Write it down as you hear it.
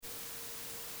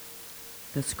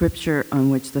The scripture on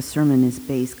which the sermon is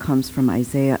based comes from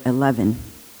Isaiah 11,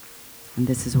 and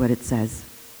this is what it says.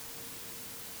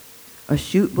 A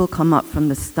shoot will come up from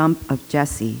the stump of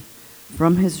Jesse.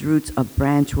 From his roots a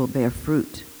branch will bear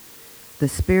fruit. The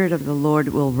Spirit of the Lord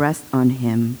will rest on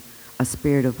him, a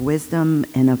spirit of wisdom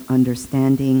and of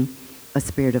understanding, a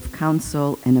spirit of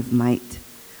counsel and of might,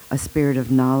 a spirit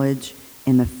of knowledge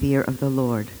and the fear of the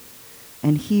Lord.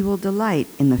 And he will delight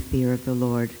in the fear of the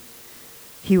Lord.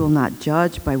 He will not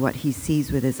judge by what he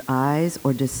sees with his eyes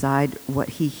or decide what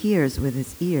he hears with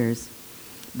his ears,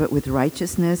 but with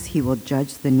righteousness he will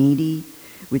judge the needy.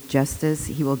 With justice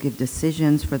he will give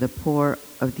decisions for the poor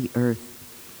of the earth.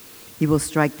 He will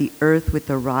strike the earth with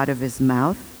the rod of his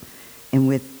mouth, and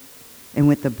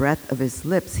with the breath of his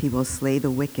lips he will slay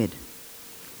the wicked.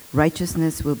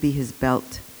 Righteousness will be his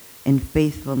belt, and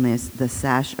faithfulness the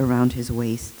sash around his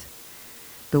waist.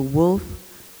 The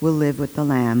wolf will live with the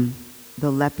lamb.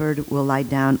 The leopard will lie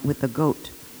down with the goat.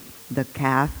 The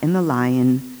calf and the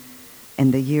lion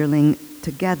and the yearling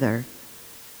together,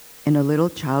 and a little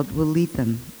child will lead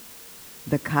them.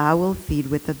 The cow will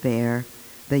feed with the bear.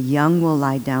 The young will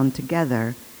lie down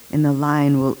together, and the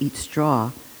lion will eat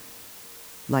straw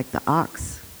like the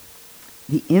ox.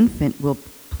 The infant will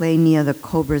play near the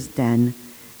cobra's den,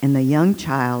 and the young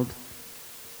child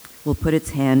will put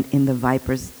its hand in the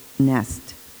viper's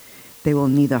nest. They will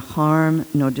neither harm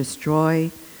nor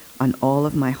destroy on all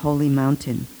of my holy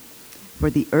mountain, for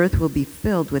the earth will be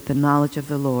filled with the knowledge of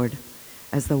the Lord,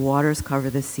 as the waters cover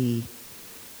the sea.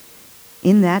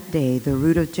 In that day, the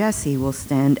root of Jesse will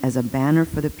stand as a banner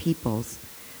for the peoples.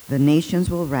 The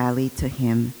nations will rally to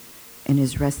him, and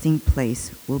his resting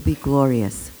place will be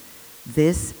glorious.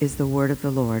 This is the word of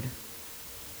the Lord.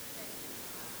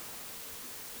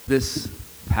 This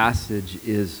passage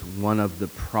is one of the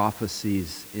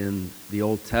prophecies in the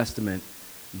Old Testament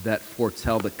that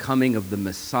foretell the coming of the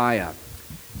Messiah.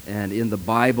 And in the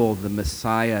Bible, the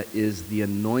Messiah is the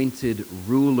anointed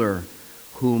ruler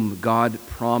whom God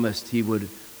promised he would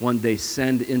one day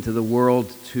send into the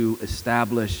world to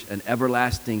establish an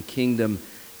everlasting kingdom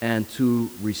and to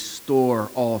restore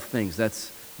all things.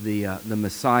 That's the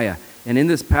Messiah. And in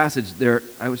this passage,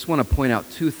 I just want to point out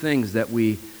two things that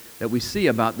we see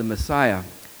about the Messiah.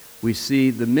 We see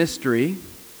the mystery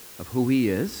of who he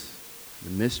is,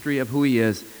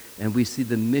 and we see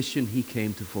the mission he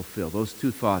came to fulfill. Those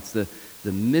two thoughts, the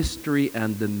mystery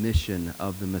and the mission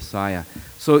of the Messiah.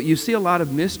 So you see a lot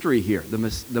of mystery here.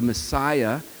 The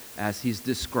Messiah, as he's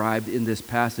described in this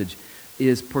passage,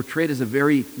 is portrayed as a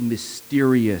very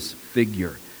mysterious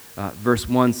figure. Verse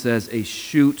 1 says, a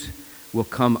shoot will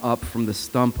come up from the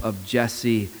stump of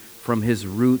Jesse. From his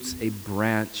roots a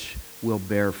branch will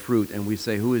bear fruit. And we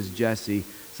say, who is Jesse?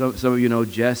 Some of you know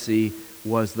Jesse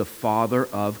was the father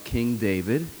of King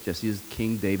David. Jesse is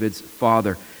King David's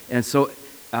father. And so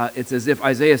it's as if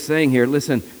Isaiah is saying here,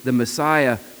 listen, the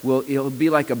Messiah it'll be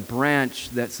like a branch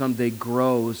that someday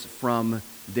grows from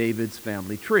David's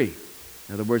family tree.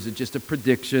 In other words, it's just a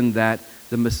prediction that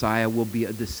the Messiah will be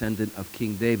a descendant of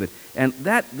King David. And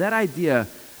that idea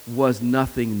was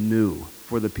nothing new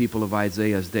for the people of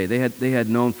Isaiah's day. They had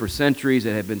known for centuries,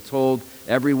 it had been told,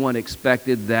 everyone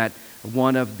expected that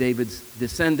one of David's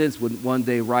descendants would one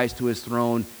day rise to his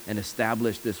throne and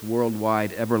establish this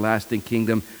worldwide everlasting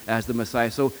kingdom as the Messiah.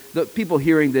 So the people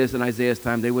hearing this in Isaiah's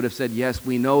time, they would have said, yes,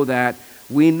 we know that.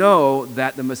 We know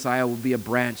that the Messiah will be a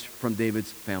branch from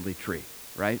David's family tree,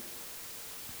 right?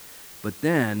 But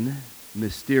then,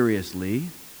 mysteriously,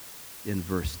 in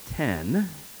verse 10,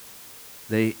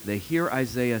 they hear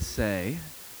Isaiah say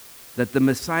that the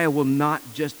Messiah will not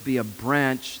just be a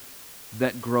branch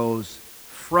that grows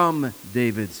from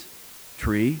David's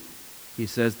tree. He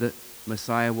says that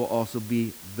Messiah will also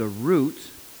be the root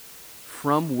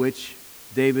from which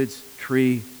David's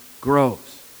tree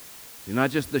grows. He's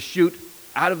not just the shoot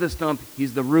out of the stump,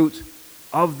 he's the root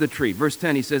of the tree. Verse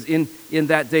 10, he says, in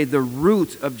that day, the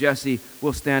root of Jesse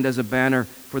will stand as a banner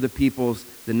for the peoples.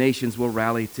 The nations will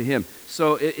rally to him.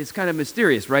 So it's kind of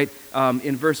mysterious, right?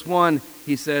 In verse 1,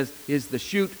 he says, is the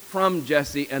shoot from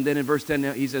Jesse. And then in verse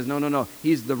 10, he says, no.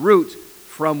 He's the root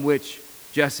from which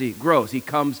Jesse grows. He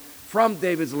comes from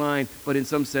David's line, but in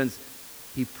some sense,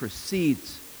 he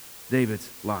precedes David's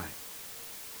line.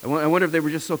 I wonder if they were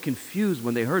just so confused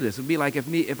when they heard this. It would be like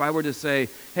if I were to say,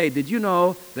 hey, did you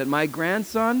know that my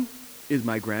grandson is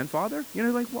my grandfather? You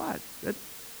know, like what? That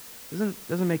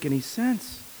doesn't make any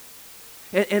sense.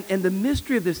 And the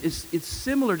mystery of this is it's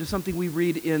similar to something we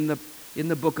read in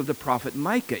the book of the prophet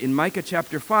Micah. In Micah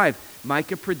chapter 5,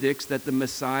 Micah predicts that the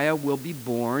Messiah will be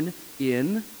born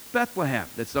in Bethlehem,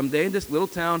 that someday in this little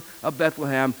town of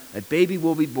Bethlehem, a baby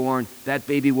will be born, that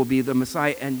baby will be the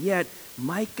Messiah. And yet,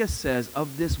 Micah says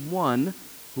of this one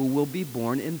who will be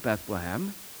born in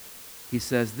Bethlehem, he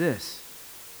says this: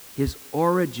 his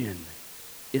origin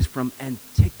is from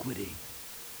antiquity,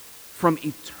 from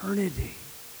eternity.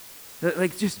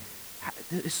 Like, just,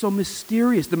 it's so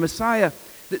mysterious. The Messiah,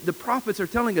 the prophets are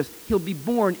telling us he'll be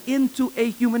born into a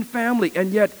human family,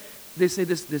 and yet they say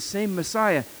this same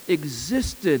Messiah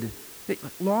existed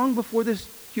long before this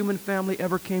human family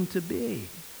ever came to be.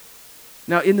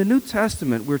 Now, in the New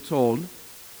Testament, we're told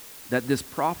that this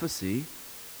prophecy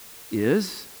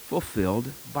is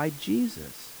fulfilled by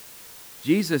Jesus.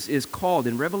 Jesus is called,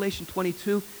 in Revelation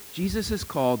 22, Jesus is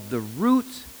called the root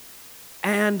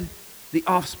and the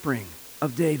offspring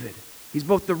of David. He's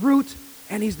both the root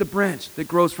and he's the branch that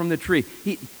grows from the tree.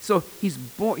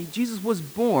 Jesus was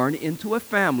born into a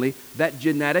family that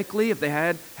genetically, if they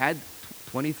had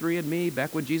 23andMe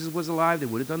back when Jesus was alive, they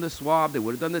would have done the swab, they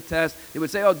would have done the test. They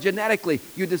would say, oh, genetically,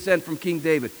 you descend from King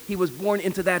David. He was born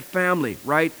into that family,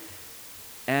 right?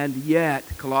 And yet,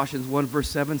 Colossians 1 verse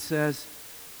 7 says,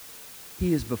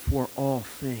 he is before all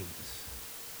things,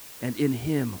 and in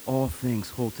him all things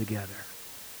hold together.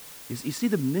 You see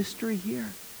the mystery here?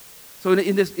 So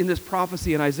in this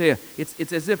prophecy in Isaiah,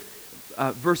 it's as if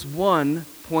verse 1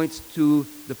 points to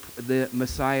the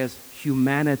Messiah's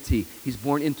humanity. He's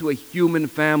born into a human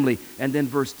family. And then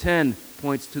verse 10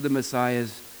 points to the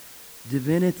Messiah's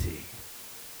divinity.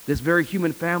 This very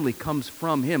human family comes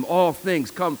from him. All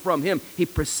things come from him. He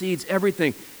precedes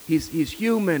everything. He's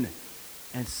human.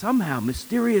 And somehow,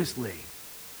 mysteriously,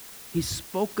 he's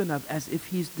spoken of as if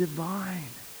he's divine.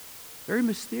 Very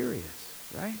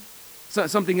mysterious, right? So,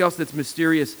 something else that's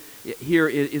mysterious here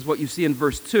is what you see in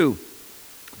verse 2.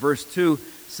 Verse 2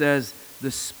 says,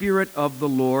 the Spirit of the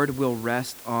Lord will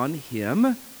rest on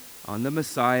him, on the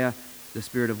Messiah, the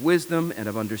Spirit of wisdom and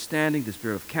of understanding, the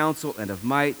Spirit of counsel and of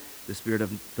might, the Spirit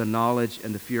of the knowledge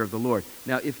and the fear of the Lord.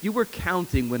 Now, if you were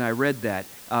counting when I read that,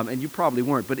 and you probably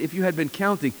weren't, but if you had been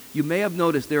counting, you may have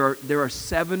noticed there are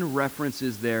 7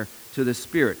 references there to the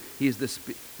Spirit. It's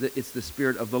the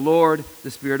Spirit of the Lord,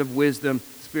 the Spirit of wisdom,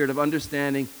 the Spirit of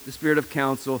understanding, the Spirit of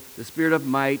counsel, the Spirit of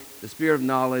might, the Spirit of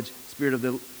knowledge, Spirit of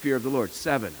the fear of the Lord.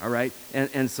 7, all right?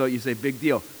 And so you say, big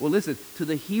deal. Well, listen, to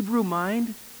the Hebrew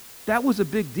mind, that was a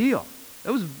big deal.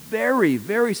 That was very,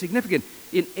 very significant.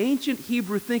 In ancient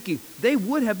Hebrew thinking, they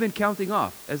would have been counting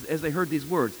off as they heard these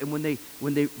words. And when they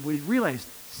realized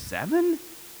 7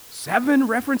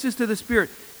 references to the Spirit,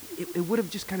 it would have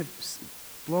just kind of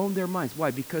blown their minds. Why?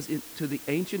 Because to the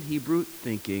ancient Hebrew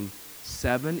thinking,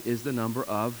 7 is the number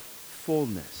of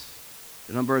fullness.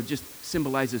 The number of just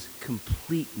symbolizes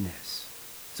completeness.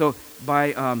 So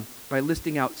by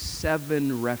listing out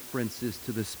 7 references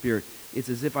to the Spirit, it's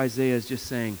as if Isaiah is just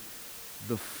saying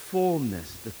the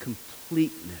fullness, the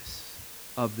completeness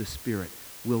of the Spirit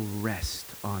will rest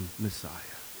on Messiah.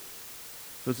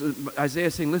 So Isaiah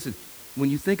is saying, listen, when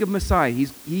you think of Messiah,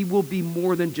 he will be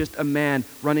more than just a man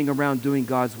running around doing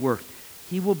God's work.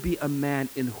 He will be a man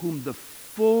in whom the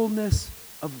fullness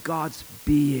of God's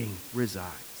being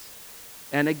resides.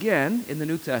 And again, in the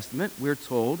New Testament, we're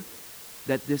told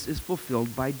that this is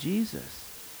fulfilled by Jesus.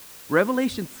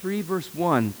 Revelation 3 verse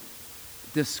 1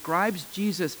 describes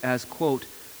Jesus as, quote,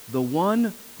 the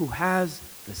one who has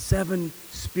the 7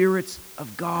 spirits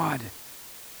of God.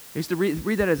 I used to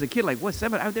read that as a kid, like, what,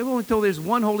 7? They were only told there's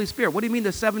one Holy Spirit. What do you mean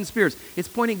the 7 spirits? It's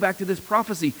pointing back to this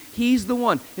prophecy. He's the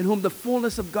one in whom the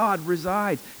fullness of God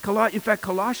resides. In fact,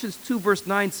 Colossians 2 verse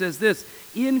 9 says this,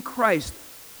 in Christ,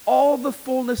 all the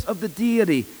fullness of the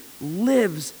deity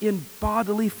lives in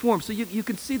bodily form. So you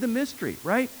can see the mystery,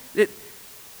 right?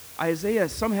 Isaiah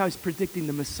somehow is predicting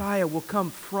the Messiah will come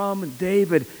from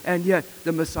David, and yet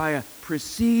the Messiah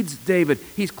precedes David.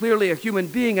 He's clearly a human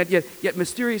being, and yet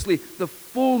mysteriously the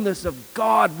fullness of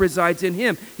God resides in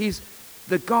him. He's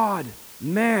the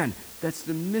God-man. That's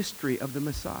the mystery of the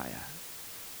Messiah.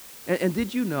 And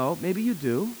did you know, maybe you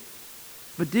do,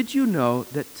 but did you know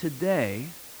that today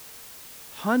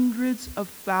hundreds of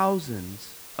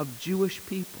thousands of Jewish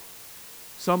people,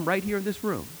 some right here in this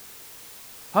room,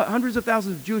 hundreds of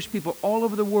thousands of Jewish people all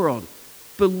over the world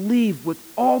believe with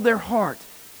all their heart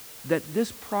that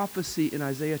this prophecy in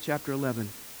Isaiah chapter 11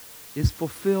 is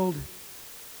fulfilled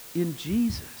in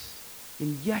Jesus,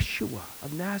 in Yeshua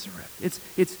of Nazareth.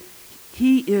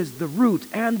 He is the root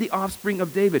and the offspring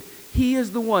of David. He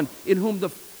is the one in whom the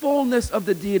fullness of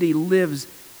the deity lives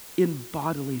in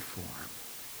bodily form.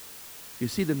 You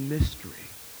see the mystery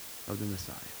of the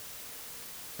Messiah.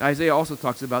 Isaiah also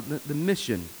talks about the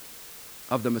mission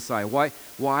of the Messiah.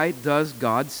 Why does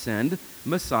God send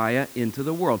Messiah into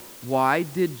the world? Why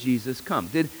did Jesus come?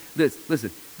 Listen,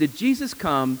 did Jesus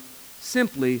come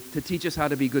simply to teach us how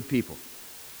to be good people?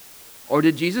 Or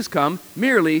did Jesus come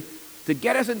merely to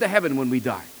get us into heaven when we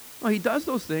die? Well, he does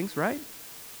those things, right?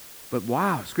 But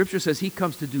wow, Scripture says he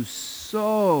comes to do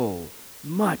so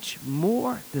much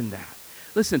more than that.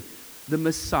 Listen, the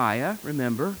Messiah,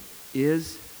 remember,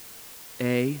 is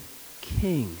a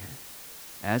king.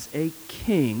 As a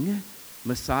king,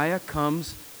 Messiah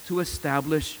comes to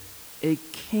establish a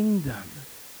kingdom.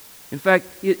 In fact,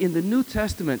 in the New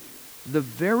Testament, the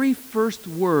very first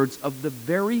words of the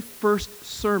very first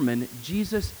sermon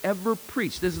Jesus ever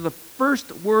preached, this is the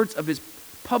first words of his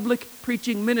public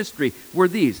preaching ministry, were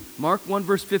these. Mark 1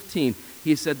 verse 15,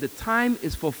 he said, "The time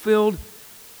is fulfilled,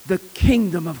 the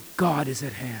kingdom of God is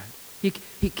at hand."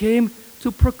 He came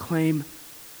to proclaim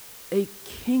a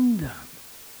kingdom.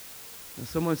 And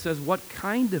someone says, what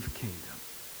kind of kingdom?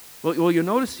 Well, you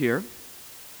notice here,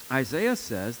 Isaiah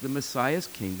says the Messiah's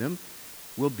kingdom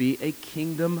will be a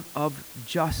kingdom of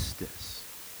justice.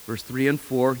 Verse 3 and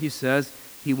 4, he says,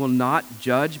 he will not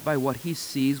judge by what he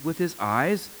sees with his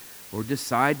eyes or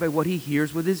decide by what he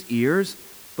hears with his ears,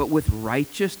 but with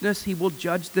righteousness he will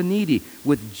judge the needy.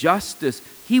 With justice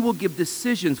he will give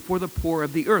decisions for the poor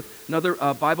of the earth. Another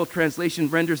Bible translation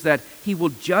renders that he will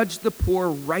judge the poor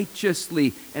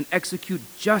righteously and execute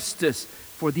justice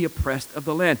for the oppressed of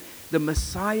the land. The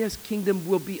Messiah's kingdom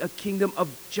will be a kingdom of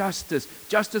justice.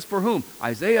 Justice for whom?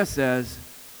 Isaiah says,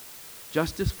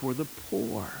 justice for the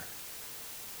poor.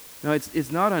 Now,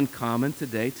 it's not uncommon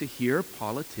today to hear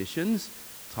politicians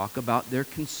talk about their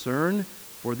concern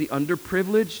for the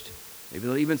underprivileged. Maybe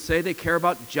they'll even say they care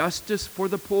about justice for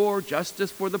the poor,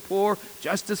 justice for the poor,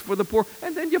 justice for the poor.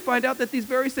 And then you find out that these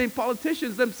very same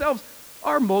politicians themselves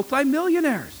are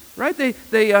multimillionaires, right?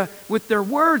 They with their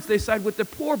words, they side with the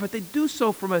poor, but they do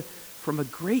so from a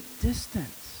great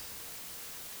distance.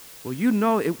 Well, you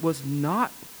know it was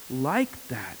not like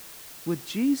that with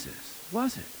Jesus,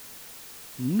 was it?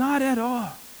 Not at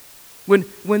all.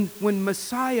 When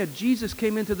Messiah, Jesus,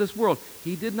 came into this world,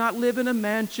 he did not live in a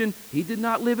mansion. He did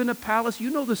not live in a palace.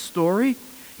 You know the story.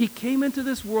 He came into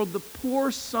this world, the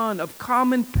poor son of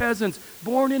common peasants,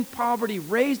 born in poverty,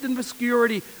 raised in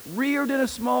obscurity, reared in a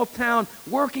small town,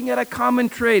 working at a common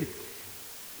trade.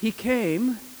 He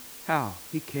came, how?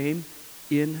 He came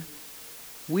in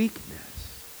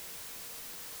weakness.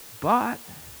 But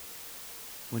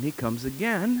when he comes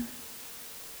again,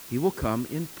 he will come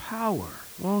in power,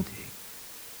 won't he?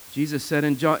 Jesus said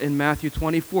in Matthew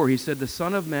 24, he said, the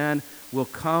Son of Man will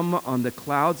come on the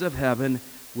clouds of heaven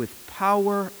with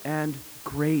power and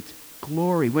great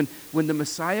glory. When the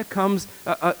Messiah comes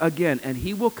again, and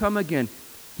he will come again,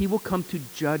 he will come to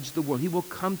judge the world. He will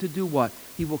come to do what?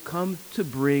 He will come to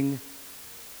bring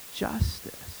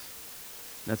justice.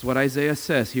 That's what Isaiah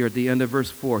says here at the end of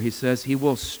verse 4. He says, he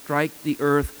will strike the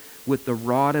earth with the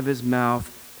rod of his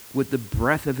mouth. With the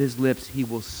breath of his lips, he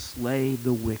will slay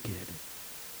the wicked.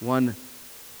 One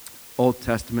Old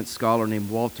Testament scholar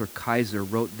named Walter Kaiser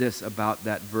wrote this about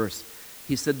that verse.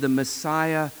 He said, the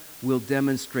Messiah will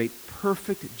demonstrate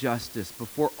perfect justice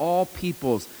before all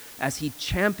peoples as he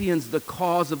champions the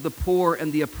cause of the poor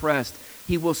and the oppressed.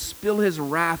 He will spill his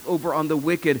wrath over on the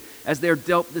wicked as they're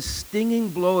dealt the stinging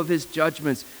blow of his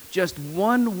judgments. Just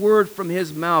one word from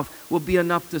his mouth will be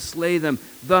enough to slay them.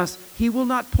 Thus, he will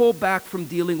not pull back from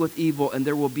dealing with evil, and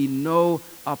there will be no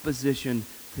opposition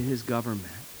to his government.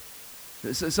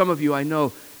 Some of you, I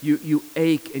know, you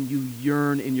ache and you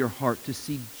yearn in your heart to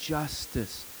see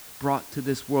justice brought to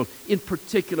this world, in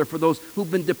particular for those who've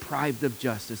been deprived of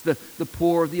justice, the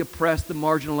poor, the oppressed, the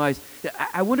marginalized.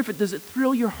 I wonder does it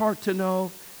thrill your heart to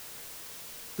know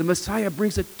the Messiah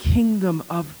brings a kingdom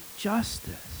of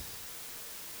justice.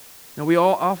 Now, we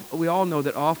all know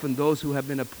that often those who have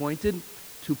been appointed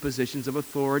to positions of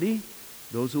authority,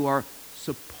 those who are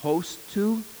supposed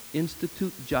to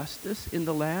institute justice in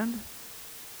the land,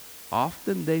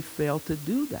 often they fail to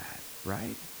do that,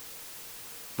 right?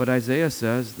 But Isaiah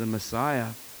says the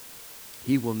Messiah,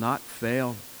 he will not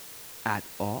fail at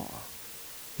all.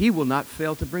 He will not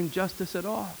fail to bring justice at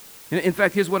all. In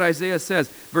fact, here's what Isaiah says,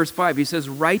 verse 5. He says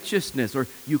righteousness, or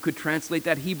you could translate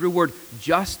that Hebrew word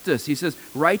justice. He says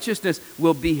righteousness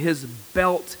will be his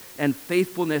belt and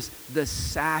faithfulness the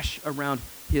sash around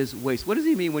his waist. What does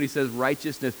he mean when he says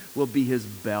righteousness will be his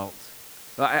belt?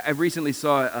 I recently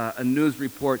saw a news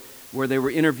report where they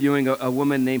were interviewing a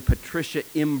woman named Patricia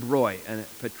Imbroy. And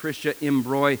Patricia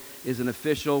Imbroy is an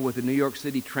official with the New York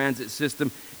City Transit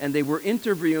System, and they were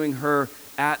interviewing her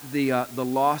at the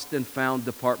lost and found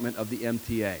department of the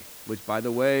MTA, which, by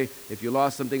the way, if you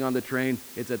lost something on the train,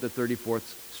 it's at the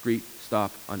 34th Street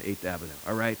stop on 8th Avenue,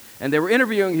 all right? And they were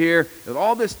interviewing here with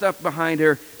all this stuff behind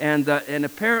her, and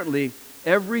apparently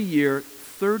every year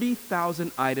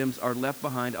 30,000 items are left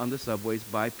behind on the subways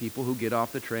by people who get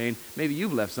off the train. Maybe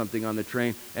you've left something on the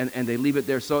train, and they leave it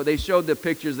there. So they showed the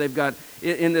pictures. They've got,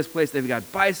 in this place, they've got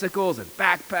bicycles and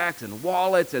backpacks and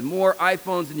wallets and more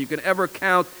iPhones than you can ever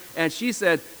count. And she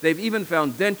said they've even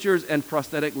found dentures and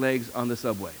prosthetic legs on the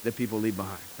subway that people leave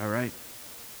behind, all right?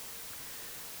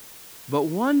 But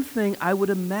one thing I would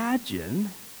imagine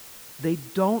they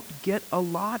don't get a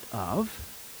lot of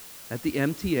at the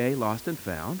MTA, Lost and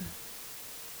Found,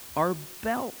 are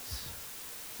belts.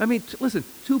 I mean, listen,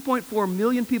 2.4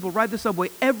 million people ride the subway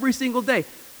every single day.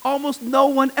 Almost no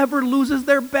one ever loses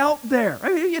their belt there.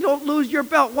 I mean, you don't lose your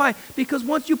belt. Why? Because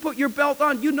once you put your belt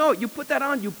on, you know it. You put that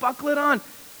on, you buckle it on.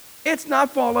 It's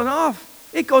not falling off.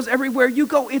 It goes everywhere you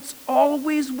go. It's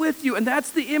always with you. And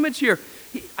that's the image here.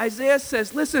 Isaiah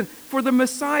says, listen, for the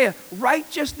Messiah,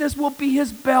 righteousness will be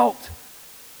his belt.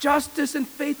 Justice and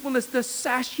faithfulness, the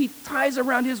sash he ties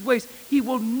around his waist. He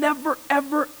will never,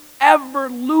 ever, ever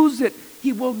lose it.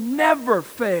 He will never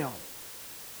fail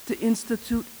to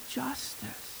institute justice.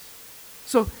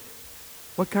 So,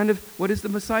 what is the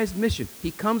Messiah's mission?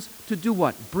 He comes to do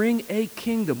what? Bring a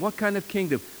kingdom. What kind of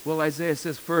kingdom? Well, Isaiah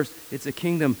says first, it's a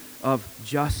kingdom of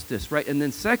justice, right? And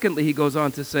then secondly, he goes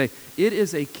on to say, it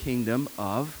is a kingdom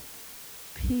of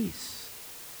peace.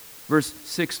 Verse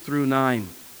 6 through 9.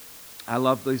 I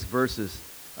love these verses.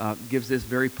 Gives this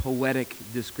very poetic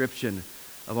description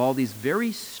of all these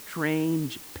very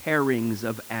strange pairings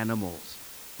of animals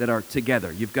that are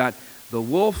together. You've got the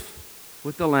wolf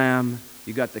with the lamb.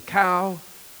 You've got the cow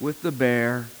with the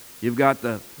bear. You've got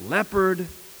the leopard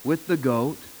with the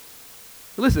goat.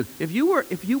 Listen, if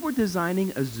you were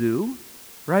designing a zoo,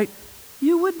 right,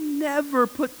 you would never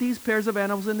put these pairs of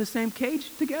animals in the same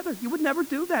cage together. You would never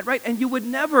do that, right? And you would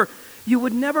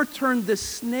never turn the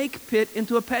snake pit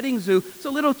into a petting zoo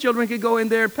so little children could go in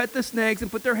there and pet the snakes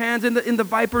and put their hands in the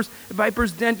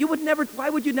viper's den. Why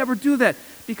would you never do that?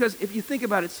 Because if you think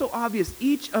about it, it's so obvious.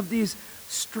 Each of these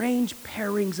strange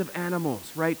pairings of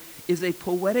animals, right, is a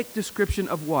poetic description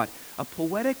of what? A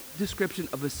poetic description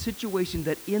of a situation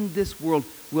that in this world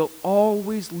will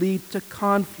always lead to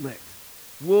conflict.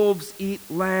 Wolves eat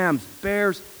lambs,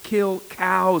 bears kill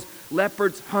cows,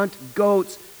 leopards hunt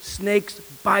goats, snakes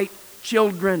bite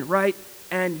children, right?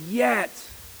 And yet,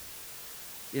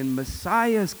 in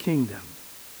Messiah's kingdom,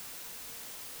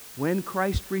 when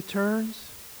Christ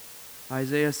returns,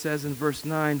 Isaiah says in verse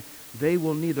 9, they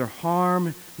will neither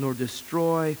harm nor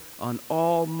destroy on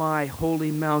all my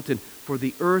holy mountain, for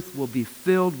the earth will be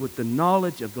filled with the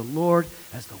knowledge of the Lord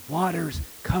as the waters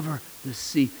cover the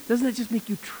sea. Doesn't that just make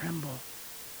you tremble?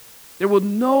 There will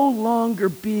no longer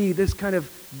be this kind of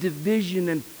division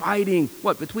and fighting.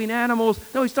 What, between animals?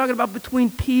 No, he's talking about between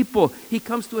people. He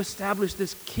comes to establish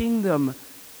this kingdom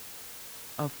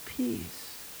of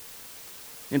peace.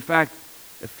 In fact,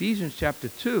 Ephesians chapter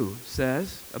 2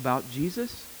 says about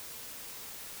Jesus,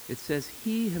 it says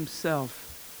he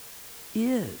himself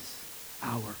is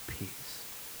our peace.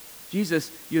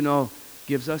 Jesus,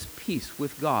 gives us peace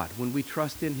with God. When we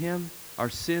trust in him, our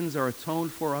sins are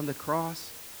atoned for on the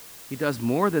cross. He does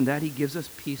more than that. He gives us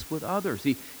peace with others.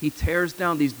 He tears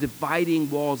down these dividing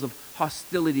walls of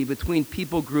hostility between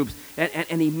people groups,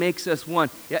 and he makes us one.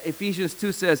 Yeah, Ephesians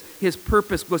 2 says his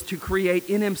purpose was to create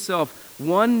in himself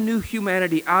one new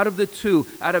humanity out of the two,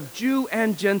 out of Jew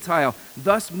and Gentile,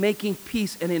 thus making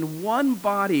peace, and in one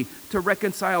body to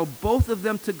reconcile both of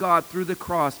them to God through the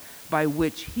cross, by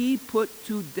which he put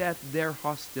to death their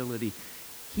hostility.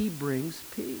 He brings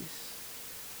peace.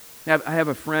 Now, I have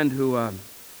a friend who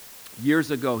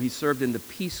years ago, he served in the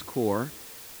Peace Corps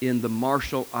in the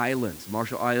Marshall Islands.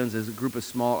 Marshall Islands is a group of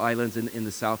small islands in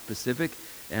the South Pacific.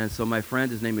 And so my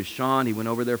friend, his name is Sean, he went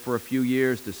over there for a few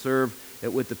years to serve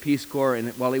with the Peace Corps. And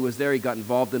while he was there, he got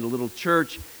involved in a little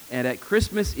church. And at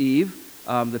Christmas Eve,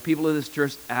 the people of this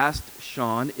church asked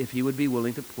Sean if he would be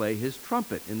willing to play his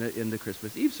trumpet in the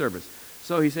Christmas Eve service.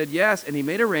 So he said yes, and he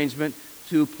made arrangement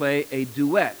to play a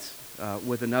duet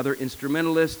with another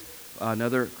instrumentalist,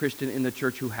 another Christian in the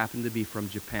church who happened to be from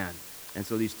Japan. And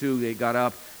so these two, they got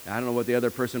up. I don't know what the other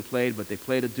person played, but they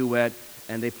played a duet,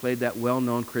 and they played that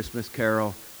well-known Christmas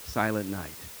carol, Silent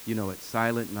Night. You know it,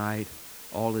 Silent Night,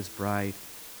 all is bright.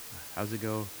 How's it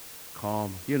go?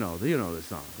 Calm. You know the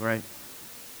song, right?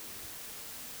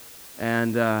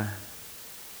 And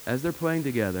as they're playing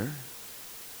together,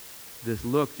 this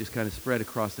look just kind of spread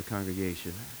across the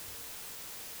congregation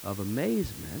of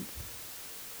amazement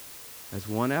as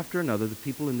one after another, the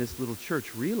people in this little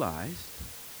church realized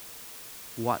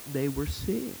what they were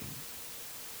seeing.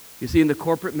 You see, in the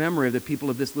corporate memory of the people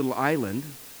of this little island,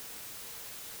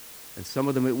 and some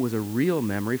of them it was a real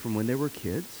memory from when they were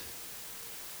kids,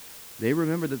 they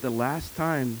remember that the last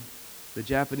time the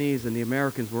Japanese and the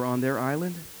Americans were on their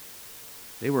island,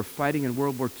 they were fighting in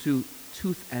World War II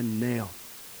tooth and nail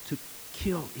to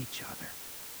kill each other.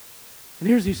 And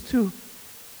here's these two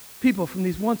people from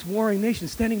these once warring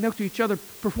nations standing next to each other,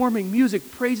 performing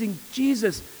music, praising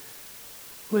Jesus,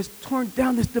 who has torn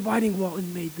down this dividing wall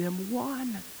and made them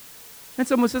one. And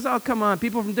someone says, oh, come on,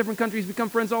 people from different countries become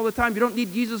friends all the time. You don't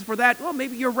need Jesus for that. Well,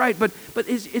 maybe you're right, but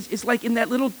it's like in that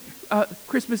little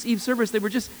Christmas Eve service, they were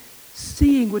just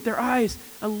seeing with their eyes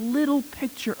a little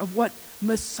picture of what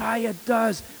Messiah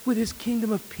does with his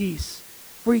kingdom of peace,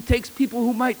 where he takes people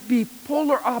who might be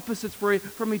polar opposites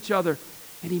from each other,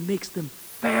 and he makes them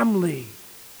family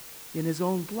in his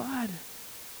own blood.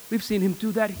 We've seen him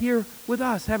do that here with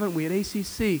us, haven't we, at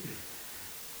ACC?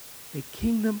 A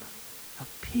kingdom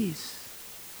of peace.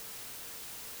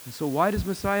 And so why does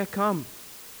Messiah come?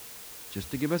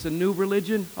 Just to give us a new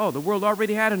religion? Oh, the world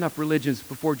already had enough religions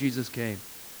before Jesus came.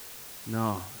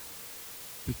 No.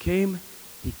 He came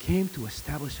to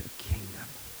establish a kingdom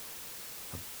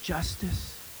of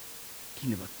justice,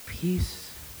 kingdom of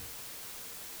peace,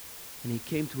 and he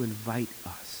came to invite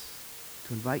us,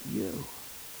 to invite you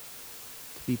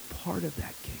to be part of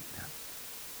that kingdom.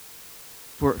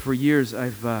 For years,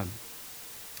 I've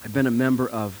been a member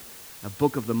of a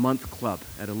Book of the Month club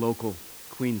at a local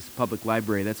Queens Public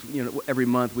Library. That's, every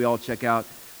month we all check out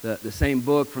the same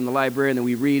book from the library, and then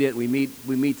we read it. We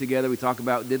meet together. We talk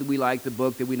about, did we like the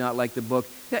book? Did we not like the book?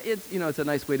 Yeah, it's a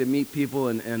nice way to meet people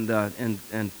and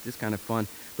just kind of fun.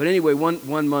 But anyway,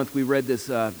 one month we read this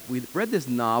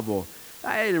novel.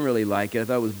 I didn't really like it. I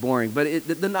thought it was boring. But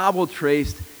the novel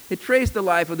traced the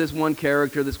life of this one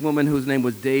character, this woman whose name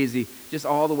was Daisy, just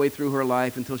all the way through her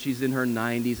life until she's in her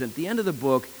 90s. At the end of the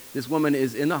book, this woman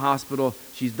is in the hospital.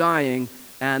 She's dying,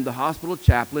 and the hospital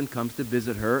chaplain comes to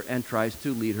visit her and tries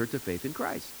to lead her to faith in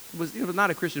Christ. It was not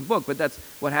a Christian book, but that's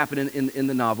what happened in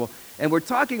the novel. And we're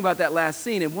talking about that last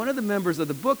scene, and one of the members of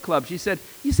the book club, she said,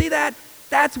 you see that?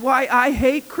 That's why I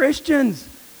hate Christians.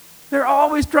 They're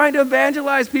always trying to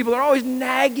evangelize people. They're always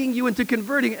nagging you into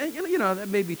converting. And, that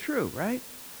may be true, right?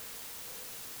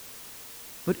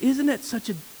 But isn't it such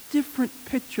a different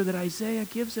picture that Isaiah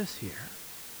gives us here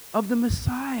of the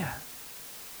Messiah?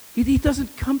 He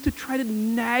doesn't come to try to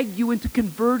nag you into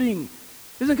converting.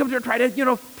 He doesn't come to try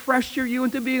to, pressure you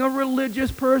into being a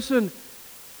religious person.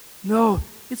 No,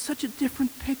 it's such a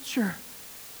different picture.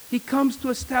 He comes to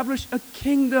establish a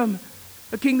kingdom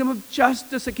of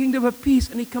justice, a kingdom of peace,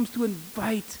 and he comes to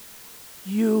invite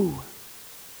you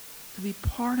to be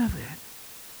part of it.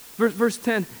 Verse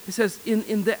 10, it says,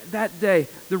 in that day,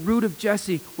 the root of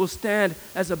Jesse will stand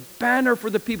as a banner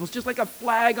for the peoples, just like a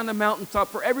flag on the mountaintop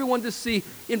for everyone to see,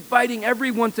 inviting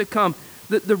everyone to come.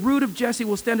 The root of Jesse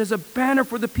will stand as a banner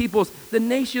for the peoples. The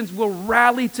nations will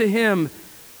rally to him.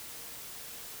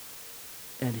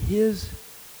 And his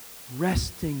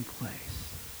resting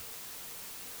place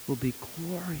will be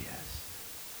glorious.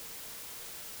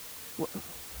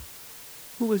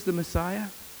 Who is the Messiah?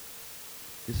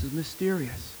 This is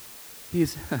mysterious. He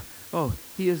is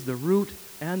the root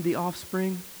and the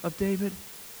offspring of David.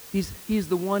 He is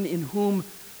the one in whom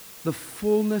the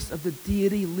fullness of the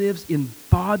deity lives in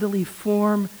bodily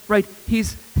form, right? He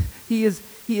is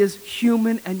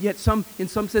human and yet in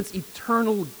some sense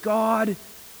eternal God.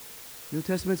 New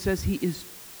Testament says he is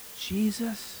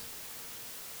Jesus.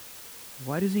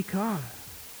 Why does he come?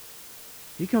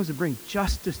 He comes to bring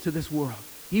justice to this world.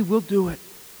 He will do it.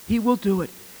 He will do it.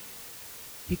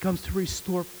 He comes to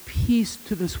restore peace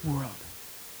to this world.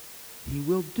 He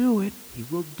will do it. He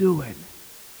will do it.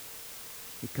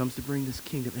 He comes to bring this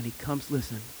kingdom, and he comes,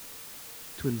 listen,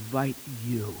 to invite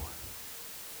you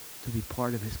to be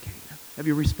part of his kingdom. Have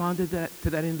you responded to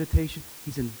that invitation?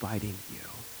 He's inviting you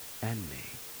and me,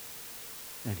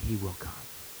 and he will come.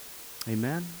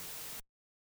 Amen?